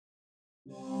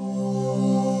Hello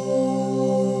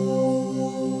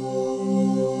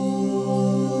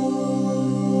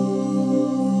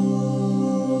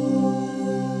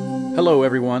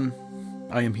everyone,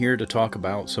 I am here to talk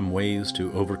about some ways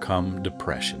to overcome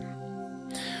depression.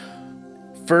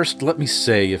 First, let me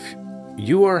say, if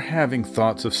you are having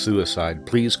thoughts of suicide,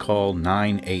 please call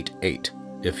 988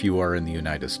 if you are in the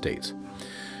United States.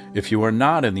 If you are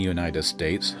not in the United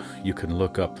States, you can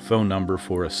look up the phone number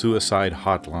for a suicide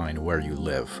hotline where you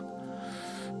live.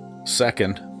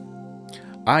 Second,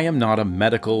 I am not a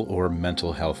medical or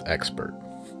mental health expert.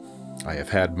 I have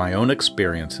had my own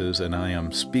experiences, and I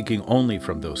am speaking only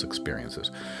from those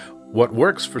experiences. What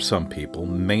works for some people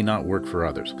may not work for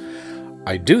others.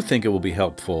 I do think it will be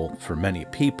helpful for many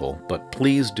people, but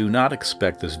please do not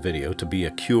expect this video to be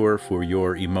a cure for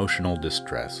your emotional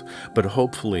distress, but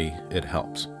hopefully it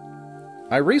helps.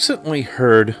 I recently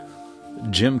heard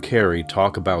Jim Carrey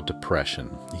talk about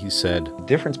depression. He said, The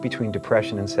difference between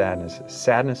depression and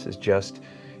sadness is just,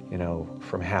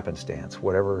 from happenstance.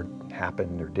 Whatever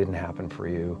happened or didn't happen for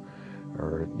you,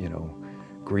 or,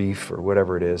 grief or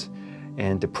whatever it is.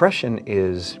 And depression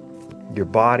is your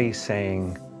body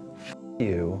saying, F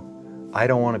you, I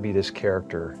don't want to be this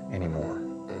character anymore.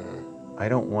 I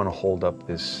don't want to hold up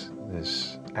this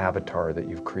avatar that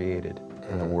you've created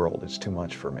in the world. It's too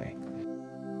much for me.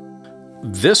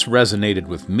 This resonated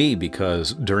with me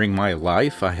because during my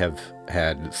life I have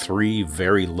had 3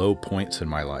 very low points in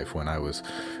my life when I was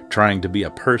trying to be a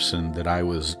person that I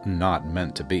was not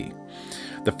meant to be.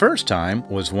 The first time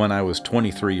was when I was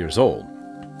 23 years old.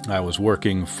 I was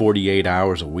working 48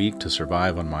 hours a week to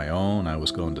survive on my own. I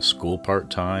was going to school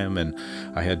part-time, and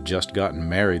I had just gotten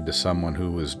married to someone who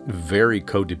was very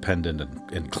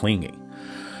codependent and clingy.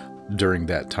 During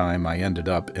that time, I ended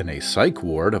up in a psych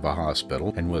ward of a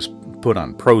hospital and was put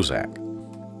on Prozac.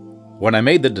 When I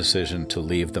made the decision to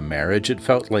leave the marriage, it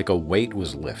felt like a weight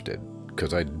was lifted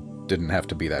because I didn't have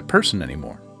to be that person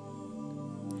anymore.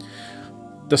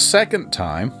 The second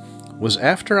time was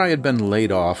after I had been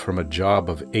laid off from a job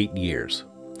of 8 years.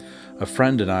 A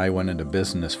friend and I went into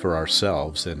business for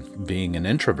ourselves, and being an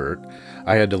introvert,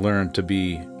 I had to learn to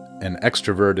be an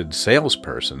extroverted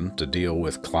salesperson to deal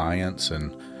with clients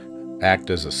and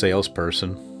act as a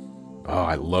salesperson. Oh,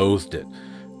 I loathed it.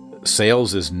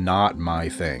 Sales is not my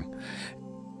thing.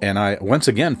 And I once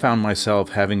again found myself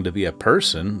having to be a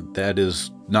person that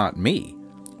is not me.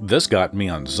 This got me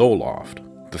on Zoloft.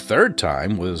 The third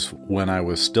time was when I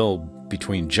was still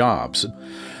between jobs.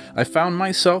 I found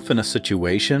myself in a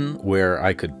situation where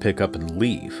I could pick up and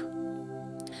leave.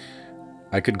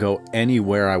 I could go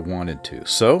anywhere I wanted to.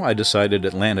 So I decided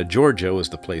Atlanta, Georgia was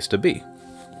the place to be.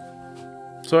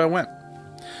 So I went.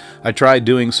 I tried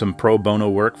doing some pro bono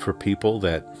work for people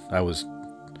that I was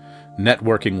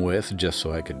networking with just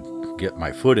so I could get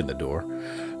my foot in the door.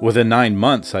 Within 9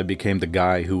 months, I became the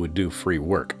guy who would do free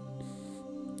work.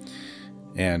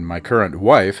 And my current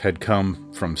wife had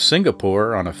come from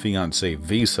Singapore on a fiancé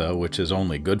visa, which is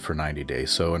only good for 90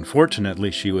 days. So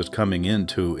unfortunately, she was coming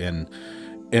into an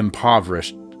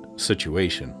impoverished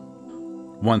situation.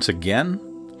 Once again,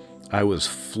 I was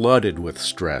flooded with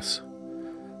stress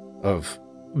of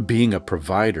being a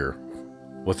provider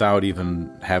without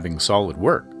even having solid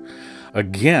work.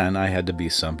 Again, I had to be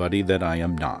somebody that I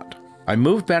am not. I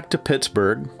moved back to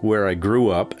Pittsburgh, where I grew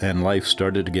up, and life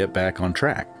started to get back on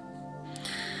track.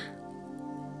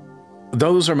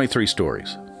 Those are my 3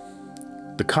 stories.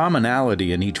 The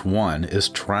commonality in each one is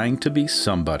trying to be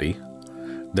somebody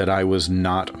that I was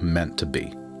not meant to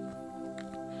be.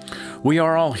 We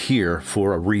are all here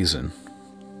for a reason.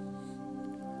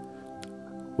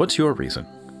 What's your reason?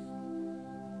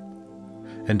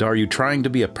 And are you trying to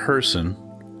be a person,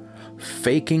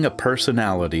 faking a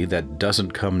personality that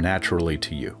doesn't come naturally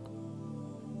to you?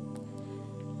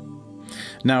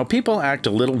 Now, people act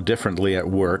a little differently at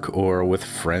work or with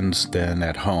friends than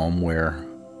at home, where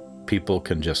people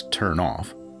can just turn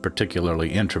off, particularly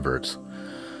introverts.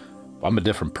 I'm a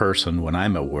different person when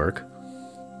I'm at work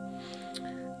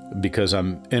because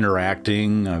I'm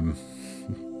interacting, I'm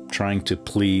trying to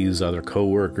please other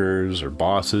coworkers or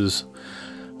bosses.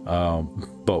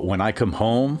 But when I come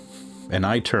home and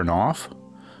I turn off,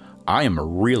 I am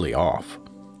really off.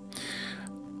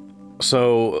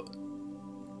 So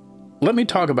let me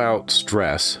talk about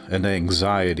stress and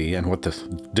anxiety and what the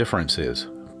difference is,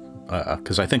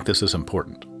 because I think this is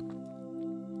important.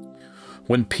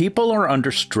 When people are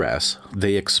under stress,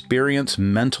 they experience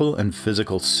mental and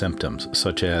physical symptoms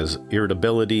such as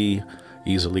irritability,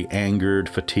 easily angered,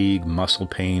 fatigue, muscle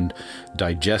pain,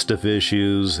 digestive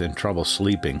issues, and trouble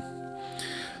sleeping.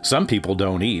 Some people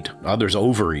don't eat, others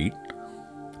overeat.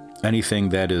 Anything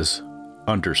that is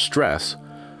under stress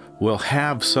will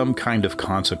have some kind of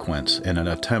consequence in an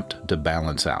attempt to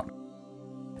balance out.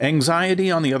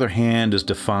 Anxiety, on the other hand, is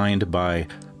defined by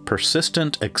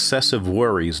persistent excessive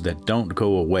worries that don't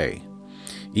go away,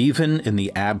 even in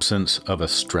the absence of a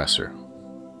stressor.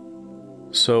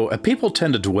 So people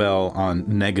tend to dwell on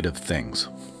negative things.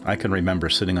 I can remember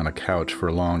sitting on a couch for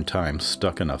a long time,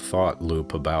 stuck in a thought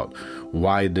loop about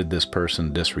why did this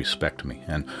person disrespect me?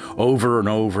 And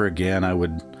over again, I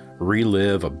would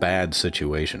relive a bad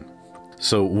situation.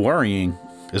 So worrying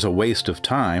is a waste of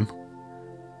time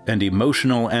and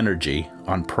emotional energy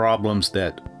on problems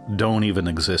that don't even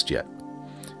exist yet,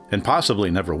 and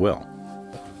possibly never will.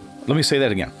 Let me say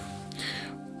that again.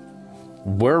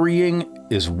 Worrying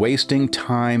is wasting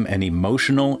time and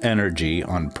emotional energy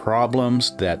on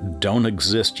problems that don't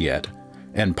exist yet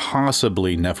and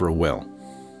possibly never will.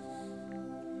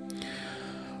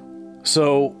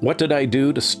 So, what did I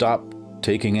do to stop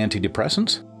taking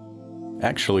antidepressants?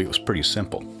 Actually, it was pretty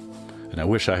simple, and I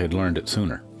wish I had learned it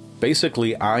sooner.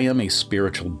 Basically, I am a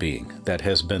spiritual being that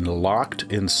has been locked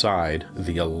inside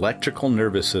the electrical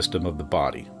nervous system of the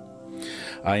body.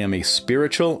 I am a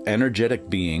spiritual, energetic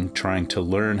being trying to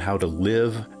learn how to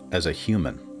live as a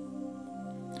human.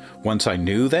 Once I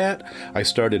knew that, I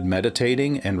started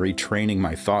meditating and retraining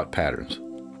my thought patterns.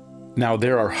 Now,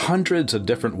 there are hundreds of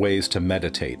different ways to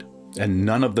meditate, and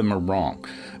none of them are wrong,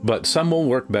 but some will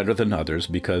work better than others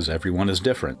because everyone is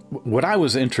different. What I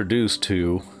was introduced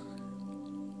to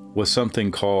was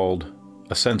something called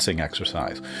a sensing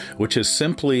exercise, which is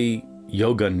simply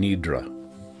yoga nidra.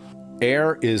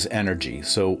 Air is energy,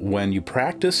 so when you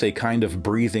practice a kind of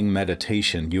breathing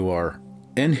meditation, you are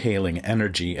inhaling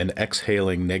energy and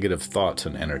exhaling negative thoughts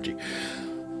and energy.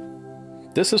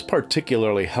 This is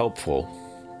particularly helpful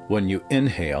when you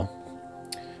inhale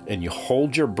and you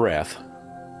hold your breath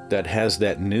that has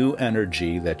that new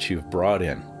energy that you've brought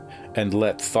in, and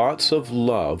let thoughts of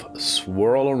love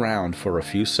swirl around for a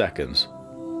few seconds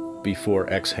before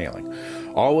exhaling,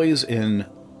 always in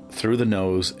through the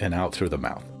nose and out through the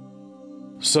mouth.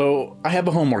 So I have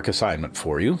a homework assignment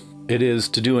for you. It is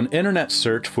to do an internet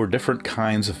search for different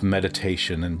kinds of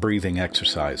meditation and breathing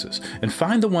exercises and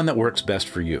find the one that works best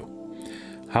for you.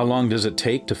 How long does it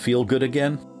take to feel good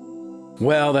again?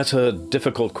 Well, that's a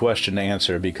difficult question to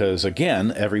answer because,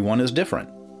 again, everyone is different.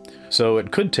 So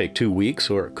it could take 2 weeks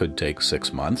or it could take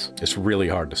 6 months. It's really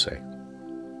hard to say.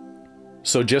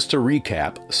 So just to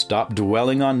recap, stop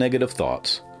dwelling on negative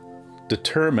thoughts.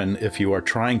 Determine if you are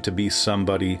trying to be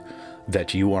somebody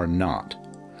that you are not.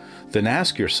 Then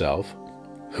ask yourself,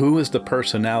 who is the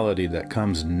personality that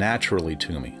comes naturally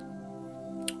to me?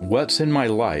 What's in my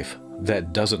life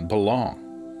that doesn't belong?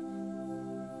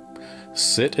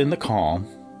 Sit in the calm,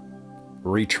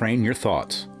 retrain your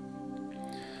thoughts.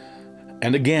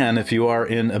 And again, if you are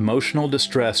in emotional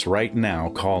distress right now,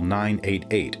 call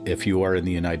 988 if you are in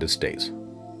the United States.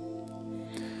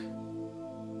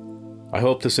 I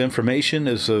hope this information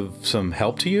is of some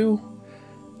help to you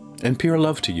and pure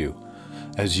love to you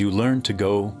as you learn to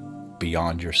go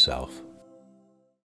beyond yourself.